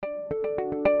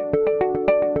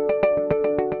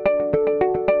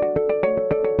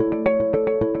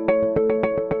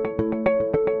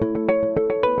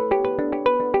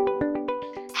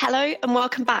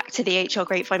welcome back to the HR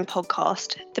Grapevine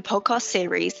podcast, the podcast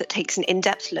series that takes an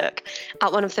in-depth look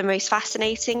at one of the most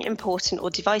fascinating, important or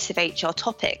divisive HR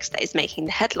topics that is making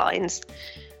the headlines.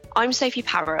 I'm Sophie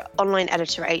Parrott, online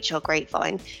editor at HR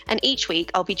Grapevine, and each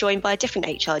week I'll be joined by a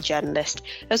different HR journalist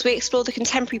as we explore the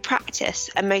contemporary practice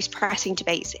and most pressing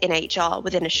debates in HR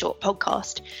within a short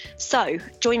podcast. So,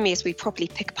 join me as we properly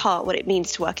pick apart what it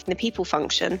means to work in the people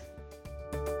function.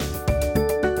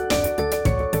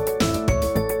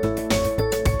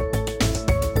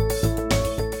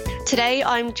 Today,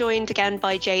 I'm joined again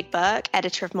by Jade Burke,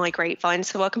 editor of My Grapevine.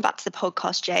 So welcome back to the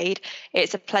podcast, Jade.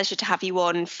 It's a pleasure to have you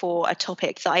on for a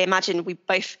topic that I imagine we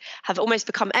both have almost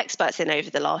become experts in over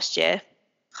the last year.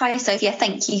 Hi, Sophia.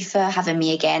 Thank you for having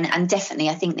me again. And definitely,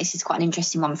 I think this is quite an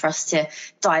interesting one for us to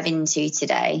dive into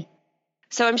today.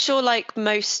 So I'm sure, like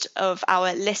most of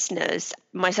our listeners,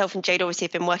 myself and Jade obviously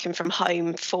have been working from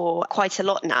home for quite a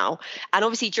lot now. And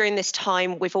obviously during this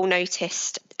time, we've all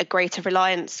noticed a greater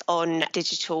reliance on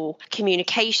digital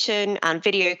communication and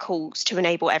video calls to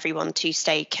enable everyone to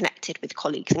stay connected with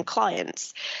colleagues and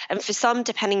clients. And for some,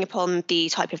 depending upon the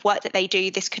type of work that they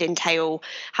do, this could entail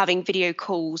having video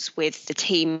calls with the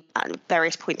team at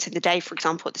various points of the day, for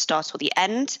example, at the start or the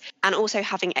end, and also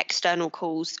having external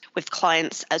calls with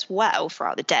clients as well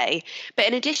throughout the day. But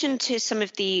in addition to some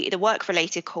of the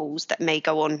work-related calls that may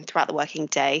go on throughout the working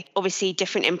day, obviously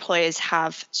different employers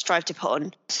have strived to put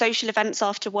on social events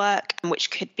after work,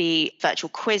 which could be virtual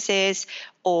quizzes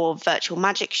or virtual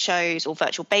magic shows or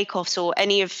virtual bake-offs or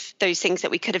any of those things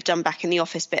that we could have done back in the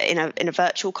office but in a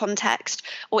virtual context,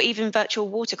 or even virtual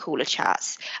water cooler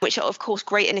chats, which are of course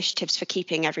great initiatives for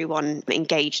keeping everyone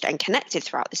engaged and connected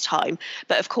throughout this time.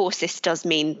 But of course this does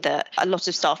mean that a lot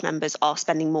of staff members are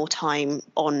spending more time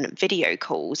on video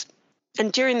calls.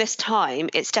 And during this time,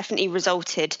 it's definitely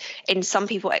resulted in some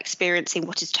people experiencing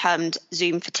what is termed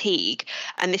Zoom fatigue.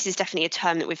 And this is definitely a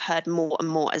term that we've heard more and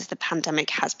more as the pandemic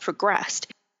has progressed.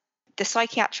 The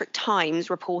Psychiatric Times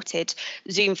reported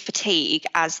Zoom fatigue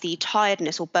as the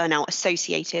tiredness or burnout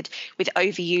associated with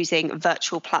overusing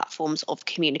virtual platforms of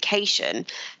communication.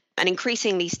 And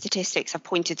increasingly, statistics have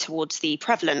pointed towards the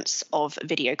prevalence of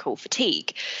video call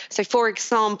fatigue. So, for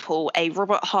example, a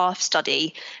Robert Half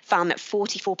study found that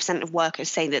 44% of workers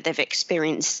say that they've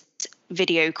experienced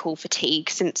video call fatigue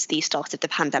since the start of the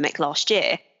pandemic last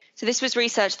year. So this was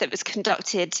research that was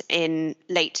conducted in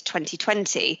late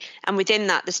 2020. And within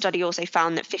that, the study also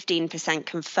found that 15%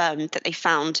 confirmed that they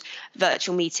found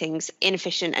virtual meetings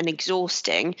inefficient and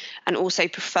exhausting, and also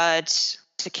preferred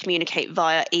to communicate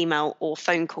via email or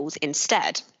phone calls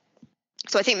instead.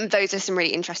 So I think those are some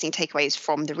really interesting takeaways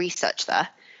from the research there.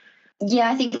 Yeah,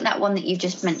 I think that one that you've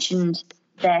just mentioned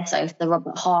there, so the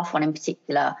Robert Half one in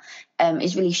particular,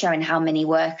 is really showing how many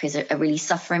workers are really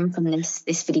suffering from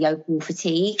this video call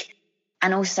fatigue.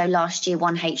 And also last year,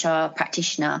 one HR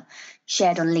practitioner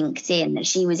shared on LinkedIn that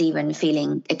she was even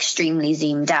feeling extremely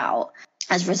zoomed out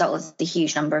as a result of the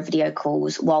huge number of video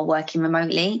calls while working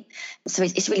remotely. So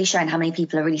it's really showing how many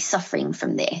people are really suffering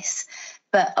from this.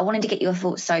 But I wanted to get your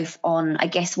thoughts, Soph, on, I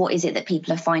guess, what is it that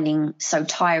people are finding so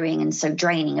tiring and so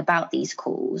draining about these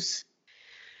calls?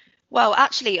 Well,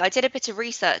 actually, I did a bit of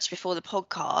research before the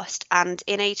podcast, and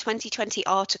in a 2020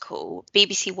 article,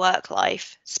 BBC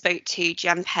Work-Life spoke to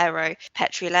Gianpiero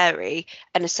Petrielleri,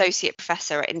 an associate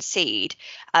professor at INSEAD.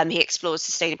 He explores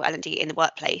sustainable L&D in the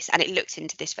workplace, and it looked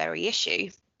into this very issue.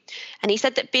 And he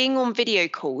said that being on video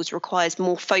calls requires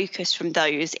more focus from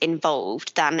those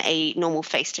involved than a normal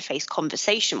face-to-face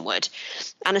conversation would.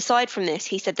 And aside from this,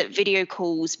 he said that video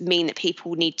calls mean that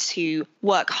people need to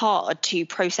work hard to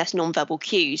process nonverbal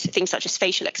cues, things such as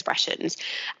facial expressions,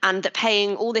 and that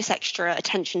paying all this extra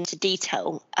attention to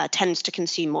detail tends to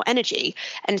consume more energy.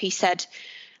 And he said,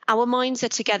 our minds are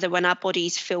together when our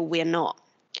bodies feel we're not.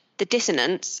 The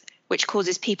dissonance, which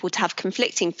causes people to have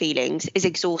conflicting feelings, is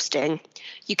exhausting.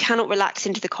 You cannot relax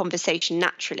into the conversation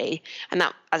naturally. And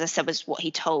that, as I said, was what he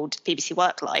told BBC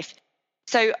Work-Life.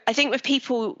 So I think with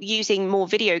people using more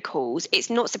video calls, it's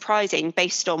not surprising,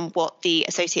 based on what the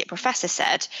associate professor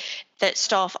said, that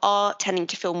staff are tending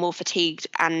to feel more fatigued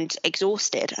and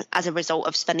exhausted as a result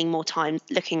of spending more time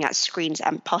looking at screens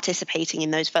and participating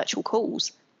in those virtual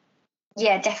calls.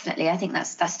 Yeah, definitely. I think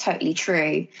that's totally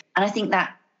true. And I think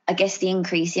that, I guess, the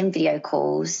increase in video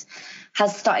calls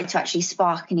has started to actually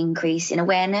spark an increase in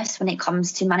awareness when it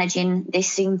comes to managing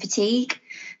this Zoom fatigue.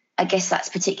 I guess that's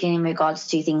particularly in regards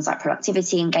to things like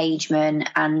productivity, engagement,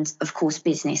 and of course,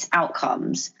 business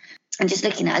outcomes. And just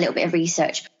looking at a little bit of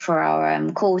research for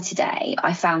our call today,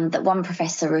 I found that one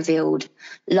professor revealed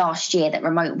last year that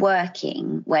remote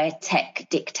working, where tech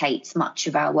dictates much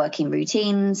of our working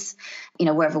routines,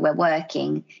 wherever we're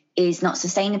working, is not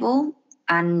sustainable.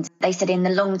 And they said in the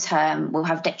long term will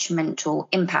have detrimental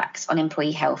impacts on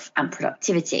employee health and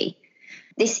productivity.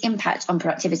 This impact on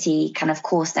productivity can, of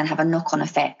course, then have a knock-on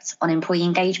effect on employee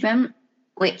engagement,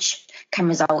 which can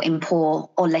result in poor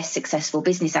or less successful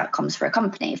business outcomes for a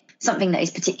company, something that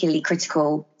is particularly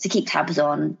critical to keep tabs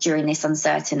on during this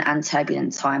uncertain and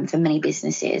turbulent time for many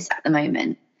businesses at the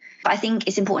moment. But I think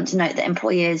it's important to note that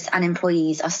employers and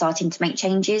employees are starting to make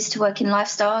changes to working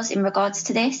lifestyles in regards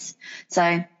to this.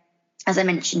 So, as I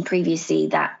mentioned previously,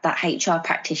 that HR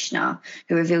practitioner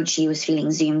who revealed she was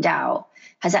feeling zoomed out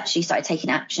has actually started taking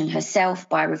action herself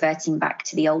by reverting back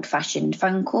to the old-fashioned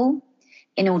phone call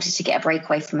in order to get a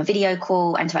breakaway from a video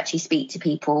call and to actually speak to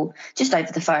people just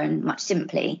over the phone, much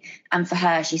simply. And for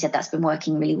her, she said that's been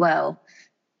working really well.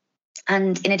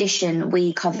 And in addition,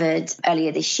 we covered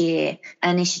earlier this year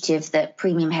an initiative that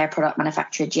premium hair product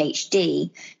manufacturer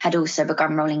GHD had also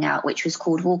begun rolling out, which was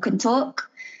called Walk and Talk.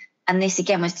 And this,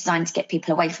 again, was designed to get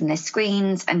people away from their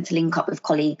screens and to link up with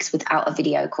colleagues without a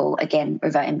video call, again,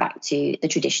 reverting back to the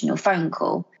traditional phone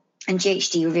call. And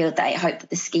GHD revealed that it hoped that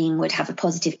the scheme would have a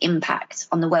positive impact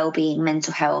on the well-being,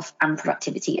 mental health and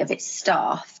productivity of its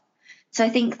staff. So I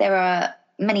think there are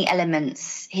many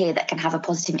elements here that can have a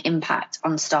positive impact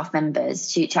on staff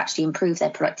members to actually improve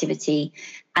their productivity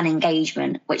and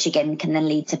engagement, which again can then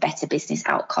lead to better business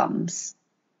outcomes.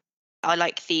 I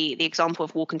like the example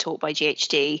of Walk and Talk by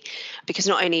GHD, because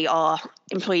not only are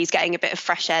employees getting a bit of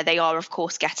fresh air, they are, of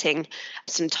course, getting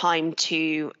some time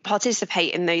to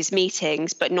participate in those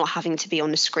meetings, but not having to be on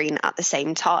the screen at the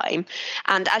same time.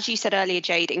 And as you said earlier,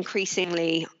 Jade,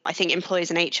 increasingly, I think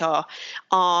employers and HR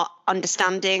are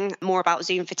understanding more about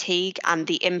Zoom fatigue and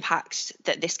the impact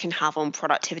that this can have on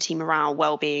productivity, morale,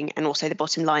 well-being, and also the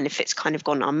bottom line if it's kind of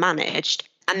gone unmanaged.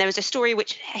 And there was a story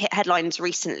which hit headlines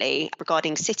recently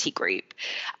regarding Citigroup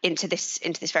into this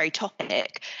very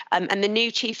topic. And the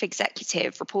new chief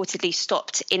executive reportedly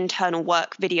stopped internal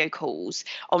work video calls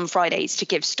on Fridays to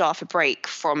give staff a break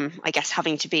from, I guess,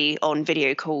 having to be on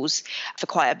video calls for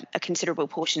quite a considerable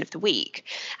portion of the week.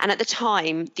 And at the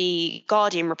time, The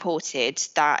Guardian reported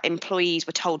that employees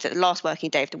were told that the last working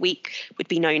day of the week would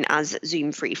be known as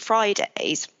Zoom-free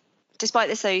Fridays. Despite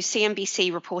this, though,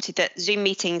 CNBC reported that Zoom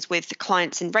meetings with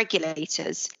clients and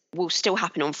regulators will still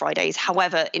happen on Fridays.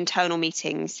 However, internal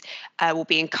meetings will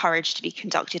be encouraged to be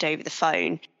conducted over the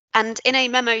phone. And in a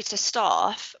memo to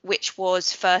staff, which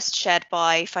was first shared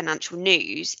by Financial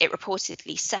News, it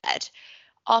reportedly said,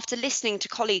 "After listening to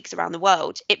colleagues around the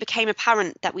world, it became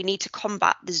apparent that we need to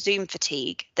combat the Zoom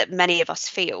fatigue that many of us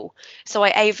feel. So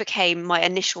I overcame my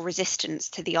initial resistance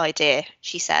to the idea,"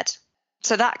 she said.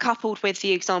 So that, coupled with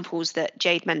the examples that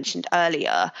Jade mentioned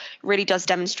earlier, really does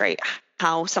demonstrate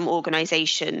how some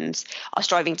organisations are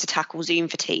striving to tackle Zoom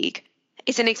fatigue.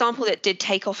 It's an example that did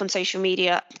take off on social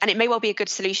media, and it may well be a good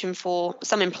solution for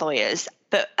some employers.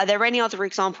 But are there any other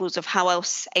examples of how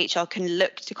else HR can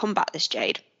look to combat this,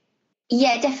 Jade?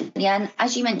 Yeah, definitely. And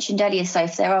as you mentioned earlier,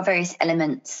 Soph, there are various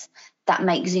elements that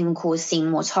make Zoom calls seem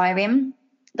more tiring.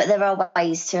 But there are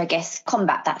ways to, I guess,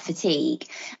 combat that fatigue.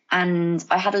 And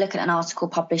I had a look at an article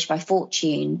published by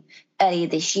Fortune earlier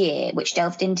this year, which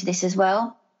delved into this as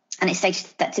well. And it stated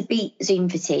that to beat Zoom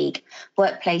fatigue,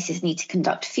 workplaces need to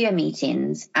conduct fewer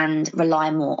meetings and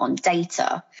rely more on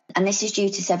data. And this is due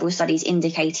to several studies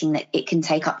indicating that it can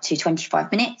take up to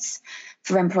 25 minutes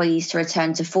for employees to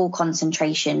return to full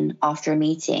concentration after a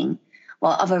meeting,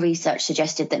 while other research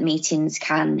suggested that meetings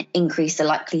can increase the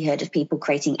likelihood of people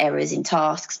creating errors in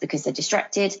tasks because they're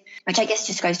distracted, which I guess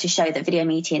just goes to show that video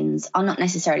meetings are not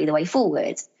necessarily the way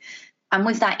forward. And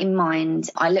with that in mind,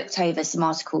 I looked over some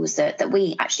articles that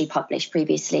we actually published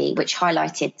previously, which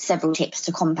highlighted several tips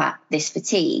to combat this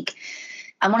fatigue.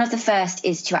 And one of the first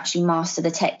is to actually master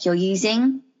the tech you're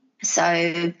using.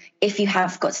 So if you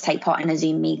have got to take part in a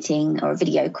Zoom meeting or a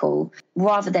video call,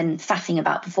 rather than faffing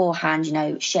about beforehand,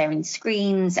 sharing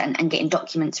screens and getting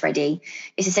documents ready,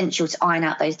 it's essential to iron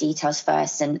out those details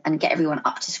first and get everyone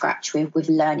up to scratch with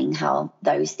learning how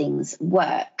those things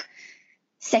work.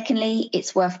 Secondly,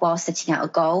 it's worthwhile setting out a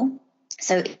goal.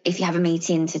 So if you have a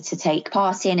meeting to take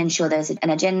part in, ensure there's an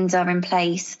agenda in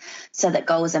place so that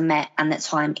goals are met and that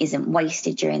time isn't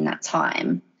wasted during that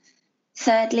time.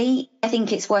 Thirdly, I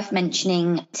think it's worth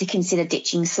mentioning to consider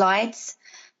ditching slides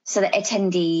so that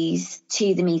attendees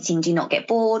to the meeting do not get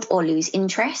bored or lose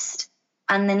interest.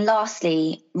 And then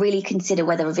lastly, really consider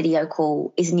whether a video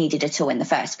call is needed at all in the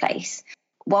first place.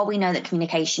 While we know that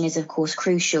communication is, of course,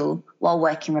 crucial while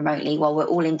working remotely, while we're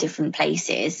all in different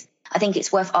places, I think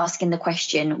it's worth asking the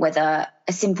question whether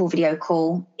a simple video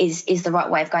call is the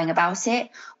right way of going about it,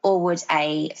 or would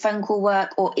a phone call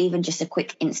work, or even just a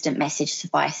quick instant message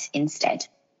suffice instead?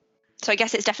 So I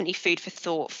guess it's definitely food for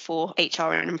thought for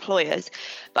HR and employers.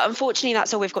 But unfortunately,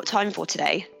 that's all we've got time for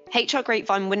today. HR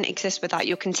Grapevine wouldn't exist without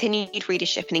your continued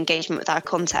readership and engagement with our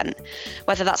content,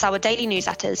 whether that's our daily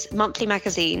newsletters, monthly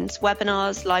magazines,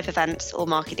 webinars, live events, or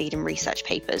market-leading research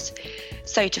papers.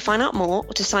 So to find out more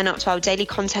or to sign up to our daily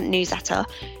content newsletter,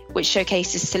 which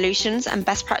showcases solutions and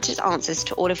best practice answers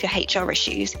to all of your HR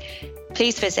issues,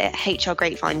 please visit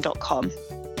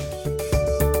hrgrapevine.com.